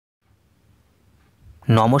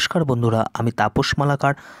নমস্কার বন্ধুরা, আমি তাপস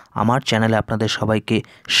মালাকার। আমার চ্যানেলে আপনাদের সবাইকে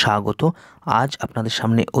স্বাগত। আজ আপনাদের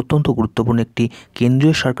সামনে অত্যন্ত গুরুত্বপূর্ণ একটি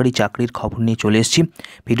কেন্দ্রীয় সরকারি চাকরির খবর নিয়ে চলে এসেছি।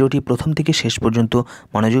 ভিডিওটি প্রথম থেকে শেষ পর্যন্ত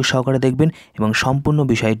মনোযোগ সহকারে দেখবেন এবং সম্পূর্ণ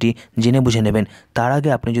বিষয়টি জেনে বুঝে নেবেন। তার আগে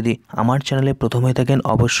আপনি যদি আমার চ্যানেলে প্রথম হয়ে থাকেন,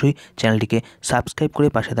 অবশ্যই চ্যানেলটিকে সাবস্ক্রাইব করে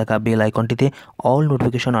পাশে থাকা বেল আইকনটিতে অল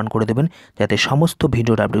নোটিফিকেশন অন করে দেবেন, যাতে সমস্ত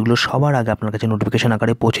ভিডিওর আপডেটগুলো সবার আগে আপনার কাছে নোটিফিকেশন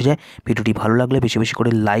আকারে পৌঁছে যায়। ভিডিওটি ভালো লাগলে বেশি বেশি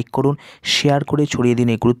করে লাইক করুন, শেয়ার করে ছড়িয়ে দিন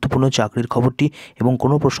এই গুরুত্বপূর্ণ চাকরির খবরটি, এবং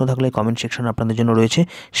কোনো প্রশ্ন থাকলে কমেন্ট সেকশন আপনাদের জন্য রয়েছে,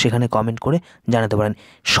 সেখানে কমেন্ট করে জানাতে পারেন।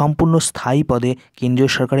 সম্পূর্ণ স্থায়ী পদে কেন্দ্রীয়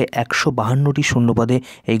সরকারের 152টি শূন্য পদে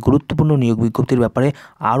এই গুরুত্বপূর্ণ নিয়োগ বিজ্ঞপ্তির ব্যাপারে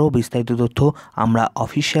আরও বিস্তারিত তথ্য আমরা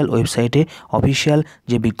অফিসিয়াল ওয়েবসাইটে অফিসিয়াল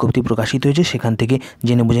যে বিজ্ঞপ্তি প্রকাশিত হয়েছে সেখান থেকে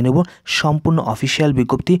জেনে বুঝে নেব। সম্পূর্ণ অফিসিয়াল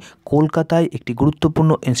বিজ্ঞপ্তি, কলকাতায় একটি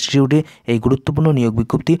গুরুত্বপূর্ণ ইনস্টিটিউটে এই গুরুত্বপূর্ণ নিয়োগ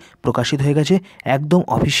বিজ্ঞপ্তি প্রকাশিত হয়ে গেছে। একদম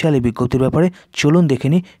অফিসিয়াল এই বিজ্ঞপ্তির ব্যাপারে চলুন দেখে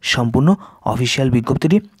নিই সম্পূর্ণ অফিসিয়াল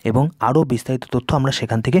বিজ্ঞপ্তিটি, এবং আরও বিস্তারিত তথ্য আমরা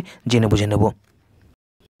সেখান থেকে জেনে বুঝে নেব।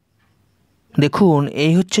 দেখুন,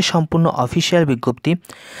 এই হচ্ছে সম্পূর্ণ অফিসিয়াল বিজ্ঞপ্তি।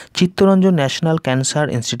 চিত্তরঞ্জন ন্যাশনাল ক্যান্সার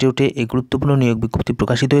ইনস্টিটিউটে এই গুরুত্বপূর্ণ নিয়োগ বিজ্ঞপ্তি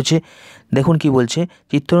প্রকাশিত হয়েছে। দেখুন কি বলছে,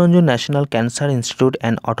 Chittaranjan national cancer institute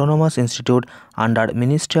and autonomous institute under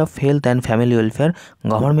ministry of health and family welfare,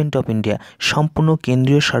 government of India. সম্পূর্ণ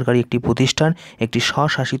কেন্দ্রীয় সরকারি একটি প্রতিষ্ঠান, একটি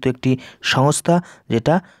স্বশাসিত একটি সংস্থা,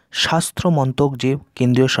 যেটা স্বাস্থ্য মন্ত্রক, যে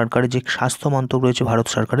কেন্দ্রীয় সরকারের যে স্বাস্থ্য মন্ত্রক রয়েছে ভারত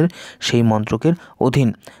সরকারের, সেই মন্ত্রকের অধীন,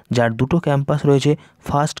 যার দুটো ক্যাম্পাস রয়েছে।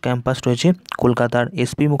 ফার্স্ট ক্যাম্পাস রয়েছে কলকাতার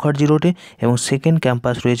এসপি মুখার্জি রোডে, এবং সেকেন্ড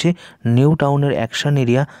ক্যাম্পাস রয়েছে নিউ টাউনের অ্যাকশন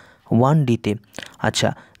এরিয়া 1D-তে। আচ্ছা,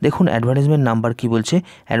 দেখুন অ্যাডভার্টাইজমেন্ট নাম্বার কি বলছে।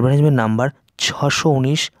 Advertisement number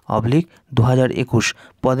 619/2021।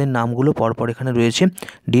 পদের নামগুলো পরপর এখানে রয়েছে।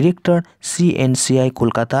 Director CNCI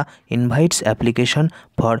Kolkata invites application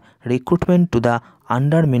for recruitment to the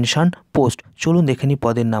under mention post. চলুন দেখে নিই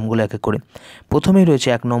পদের নামগুলো এক এক করে। প্রথমেই রয়েছে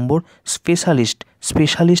 1 নম্বর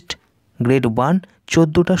স্পেশালিস্ট গ্রেড 1,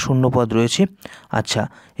 14টা শূন্যপদ রয়েছে। আচ্ছা,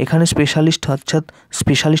 এখানে স্পেশালিস্ট হচ্ছে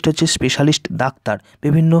স্পেশালিস্ট ডাক্তার,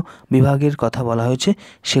 বিভিন্ন বিভাগের কথা বলা হয়েছে,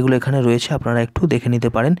 সেগুলো এখানে রয়েছে, আপনারা একটু দেখে নিতে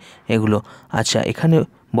পারেন এগুলো। আচ্ছা, এখানে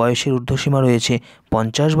বয়সের ঊর্ধ্বসীমা রয়েছে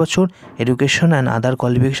 50 বছর। Education and other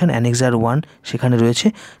qualification annexure 1 সেখানে রয়েছে,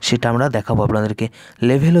 সেটা আমরা দেখাবো আপনাদেরকে।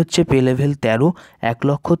 লেভেল হচ্ছে পে লেভেল 13,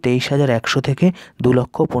 1,23,100 থেকে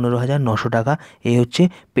 2,15,900 টাকা। এই হচ্ছে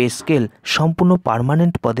পে স্কেল। সম্পূর্ণ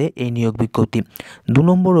পার্মানেন্ট পদে এই নিয়োগ বিজ্ঞপ্তি। 2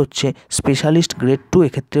 নম্বর হচ্ছে স্পেশালিস্ট গ্রেড 2,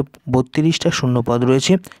 এক্ষেত্রে 32টা শূন্যপদ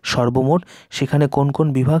রয়েছে সর্বমোট। সেখানে কোন কোন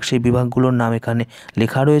বিভাগ, সেই বিভাগগুলোর নাম এখানে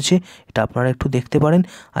লেখা রয়েছে, এটা আপনারা একটু দেখতে পারেন।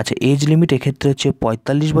 আচ্ছা, এজ লিমিট এক্ষেত্রে হচ্ছে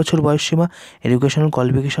 45 বছর বয়সসীমা। এডুকেশনাল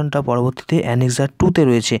কোয়ালিফিকেশনটা পরবর্তীতে অ্যানেক্সার 2-তে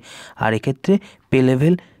রয়েছে। আর এক্ষেত্রে পে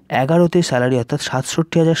লেভেল 11তে স্যালারি অর্থাৎ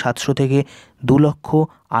 67,700 থেকে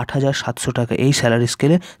 2,08,700 টাকা, এই স্যালারি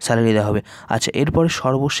স্কেলে স্যালারি দেওয়া হবে। আচ্ছা, এরপরে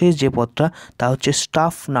সর্বশেষ যে পদটা, তা হচ্ছে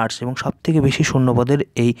স্টাফ নার্স, এবং সবথেকে বেশি শূন্যপদের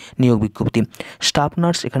এই নিয়োগ বিজ্ঞপ্তি। স্টাফ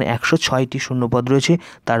নার্স, এখানে 106টি শূন্যপদ রয়েছে।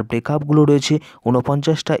 তার ব্রেকআপগুলো রয়েছে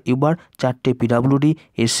 49টা ইউবার, 4টে PWD,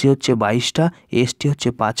 SC হচ্ছে 22টা, ST হচ্ছে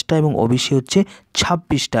 5টা, এবং OBC হচ্ছে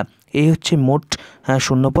 26টা। এই হচ্ছে মোট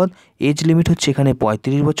শূন্যপদ। এজ লিমিট হচ্ছে এখানে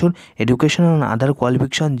 35 বছর। Education and other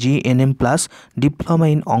qualification GNM plus diploma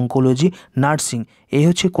in oncology nursing. এই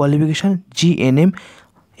হচ্ছে কোয়ালিফিকেশান GNM,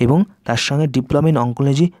 এবং তার সঙ্গে ডিপ্লোমা ইন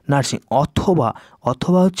অঙ্কোলজি নার্সিং,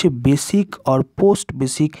 অথবা হচ্ছে basic or post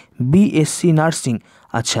basic BSc nursing.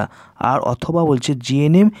 আচ্ছা, আর অথবা বলছে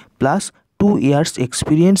GNM plus 2 years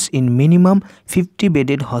experience in minimum 50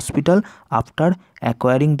 bedded hospital after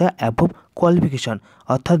acquiring the above qualification।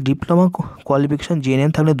 অর্থাৎ ডিপ্লোমা কোয়ালিফিকেশান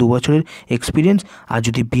GNM থাকলে 2 বছরের এক্সপিরিয়েন্স, আর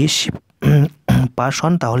যদি BSc পাস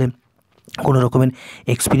হন তাহলে কোনো রকমের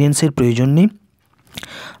এক্সপিরিয়েন্সের প্রয়োজন নেই।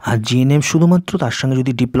 আর GNM শুধুমাত্র, তার সঙ্গে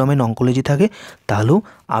যদি ডিপ্লোমা ইন অঙ্কোলজি থাকে তাহলেও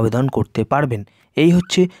আবেদন করতে পারবেন। এই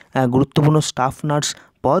হচ্ছে গুরুত্বপূর্ণ স্টাফ নার্স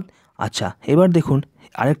পদ। আচ্ছা, এবার দেখুন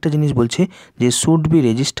আরেকটা জিনিস বলছে যে should be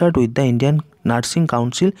registered with the Indian nursing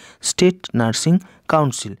council, state nursing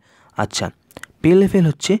council. আচ্ছা, পে লেভেল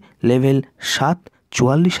হচ্ছে লেভেল 7,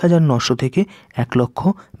 44,900 থেকে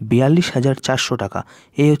 1,42,400 টাকা।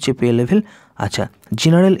 এই হচ্ছে পে লেভেল। আচ্ছা,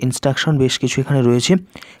 জেনারেল ইনস্ট্রাকশন বেশ কিছু এখানে রয়েছে।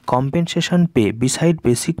 Compensation pay beside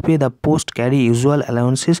basic pay the post carry usual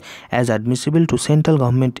allowances as admissible to central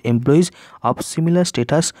government employees of similar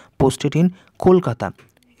status posted in Kolkata,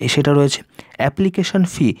 সেটা রয়েছে। Application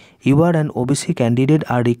fee, UR and OBC candidate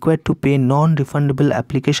R required to pay non refundable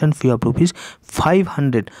application fee of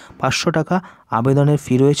 ₹500, 500 টাকা আবেদনের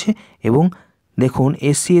ফি রয়েছে। এবং দেখুন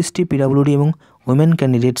SC ST PWD এবং women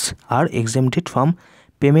candidates are exempted from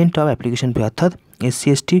payment of application fee, অর্থাৎ SC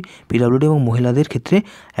ST PWD এবং মহিলাদের ক্ষেত্রে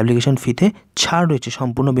অ্যাপ্লিকেশন ফিতে ছাড় রয়েছে,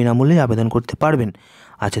 সম্পূর্ণ বিনামূল্যে আবেদন করতে পারবেন।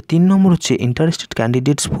 আচ্ছা, 3 নম্বর হচ্ছে interested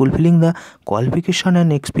candidates fulfilling the qualification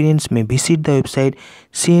and experience May visit the website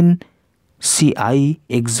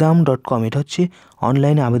CNCIExam.com। এটা হচ্ছে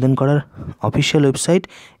অনলাইনে আবেদন করার অফিসিয়াল ওয়েবসাইট।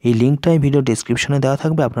 এই লিঙ্কটা এই ভিডিও ডেসক্রিপশনে দেওয়া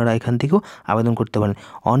থাকবে, আপনারা এখান থেকেও আবেদন করতে পারেন।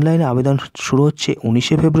 অনলাইনে আবেদন শুরু হচ্ছে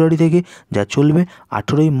 19শে ফেব্রুয়ারি থেকে, যা চলবে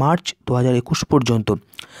 18ই মার্চ 2021 পর্যন্ত।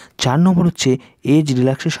 4 নম্বর হচ্ছে age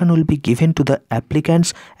relaxation will be given to the applicants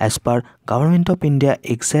as per government of India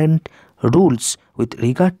exact rules with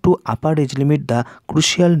regard to upper age limit. The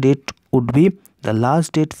crucial date would be the last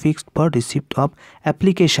date fixed for receipt of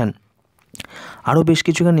application. আরও বেশ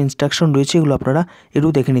কিছু এখানে instruction রয়েছে, এগুলো আপনারা একটু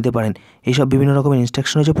দেখে নিতে পারেন। এইসব বিভিন্ন রকমের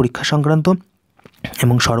ইনস্ট্রাকশন রয়েছে পরীক্ষা সংক্রান্ত।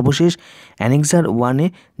 এবং সর্বশেষ অ্যানেক্সার 1-এ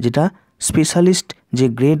যেটা স্পেশালিস্ট, যে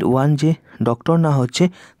গ্রেড 1 যে ডক্টর না হচ্ছে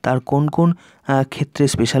তার কোন কোন ক্ষেত্রে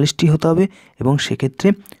স্পেশালিস্টই হতে হবে এবং সেক্ষেত্রে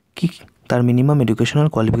কী তার মিনিমাম এডুকেশনাল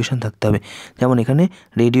কোয়ালিফিকেশান থাকতে হবে। যেমন এখানে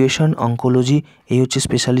রেডিয়েশন অঙ্কোলজি এই হচ্ছে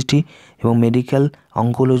স্পেশালিটি, এবং medical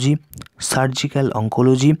oncology, surgical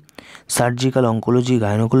oncology,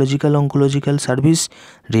 gynaecological service,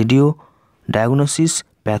 radio diagnosis,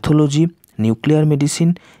 pathology, nuclear medicine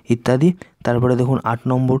ইত্যাদি। তারপরে দেখুন 8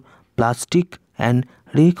 নম্বর plastic and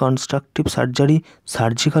reconstructive surgery,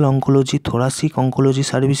 surgical oncology, thoracic oncology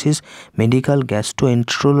services, medical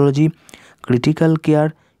gastroenterology, critical care,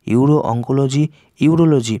 euro oncology,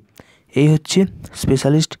 urology. এই হচ্ছে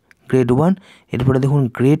স্পেশালিস্ট গ্রেড 1। এরপরে দেখুন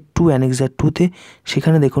গ্রেড 2 অ্যানেক্সার 2-তে,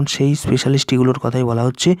 সেখানে দেখুন সেই স্পেশালিস্টগুলোর কথাই বলা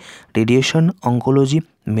হচ্ছে, radiation oncology,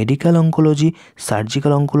 medical oncology,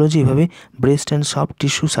 surgical oncology, এভাবে breast and soft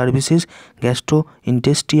tissue services, gastro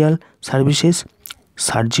ইন্টেস্টিয়াল services,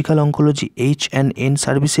 surgical oncology H&N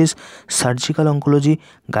services, surgical oncology,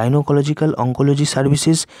 gynaecological oncology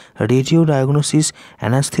services, radio diagnosis,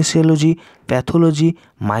 anaesthesiology, pathology,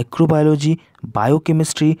 microbiology,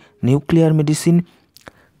 biochemistry, nuclear medicine,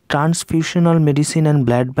 ট্রান্সফিউশনাল medicine and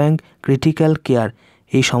blood bank, critical care,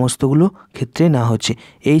 এই সমস্তগুলো ক্ষেত্রে না হচ্ছে।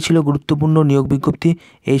 এই ছিল গুরুত্বপূর্ণ নিয়োগ বিজ্ঞপ্তি,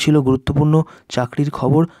 এই ছিল গুরুত্বপূর্ণ চাকরির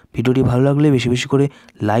খবর। ভিডিওটি ভালো লাগলে বেশি বেশি করে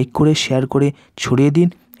লাইক করে শেয়ার করে ছড়িয়ে দিন,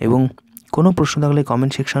 এবং কোনো প্রশ্ন থাকলে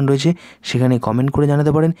কমেন্ট সেকশন রয়েছে, সেখানে কমেন্ট করে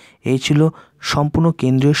জানাতে পারেন। এই ছিল সম্পূর্ণ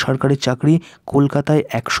কেন্দ্রীয় সরকারের চাকরি, কলকাতায়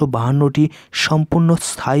 152টি সম্পূর্ণ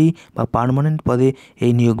স্থায়ী বা পার্মানেন্ট পদে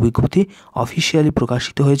এই নিয়োগ বিজ্ঞপ্তি অফিসিয়ালি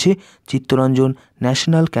প্রকাশিত হয়েছে চিত্তরঞ্জন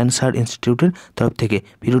ন্যাশনাল ক্যান্সার ইনস্টিটিউটের তরফ থেকে।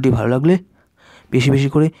 ভিডিওটি ভালো লাগলে বেশি বেশি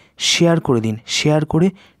করে শেয়ার করে দিন, শেয়ার করে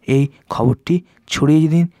এই খবরটি ছড়িয়ে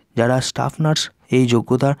দিন। যারা স্টাফ নার্স এই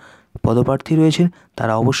যোগ্যতার পদপ্রার্থী রয়েছেন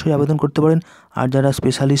তারা অবশ্যই আবেদন করতে পারেন। আর যারা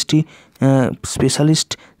স্পেশালিস্ট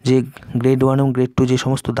যে গ্রেড 1 এবং গ্রেড 2 যে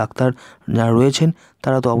সমস্ত ডাক্তার যারা রয়েছেন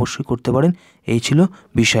তারা তো অবশ্যই করতে পারেন। এই ছিল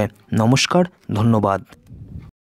বিষয়। নমস্কার, ধন্যবাদ।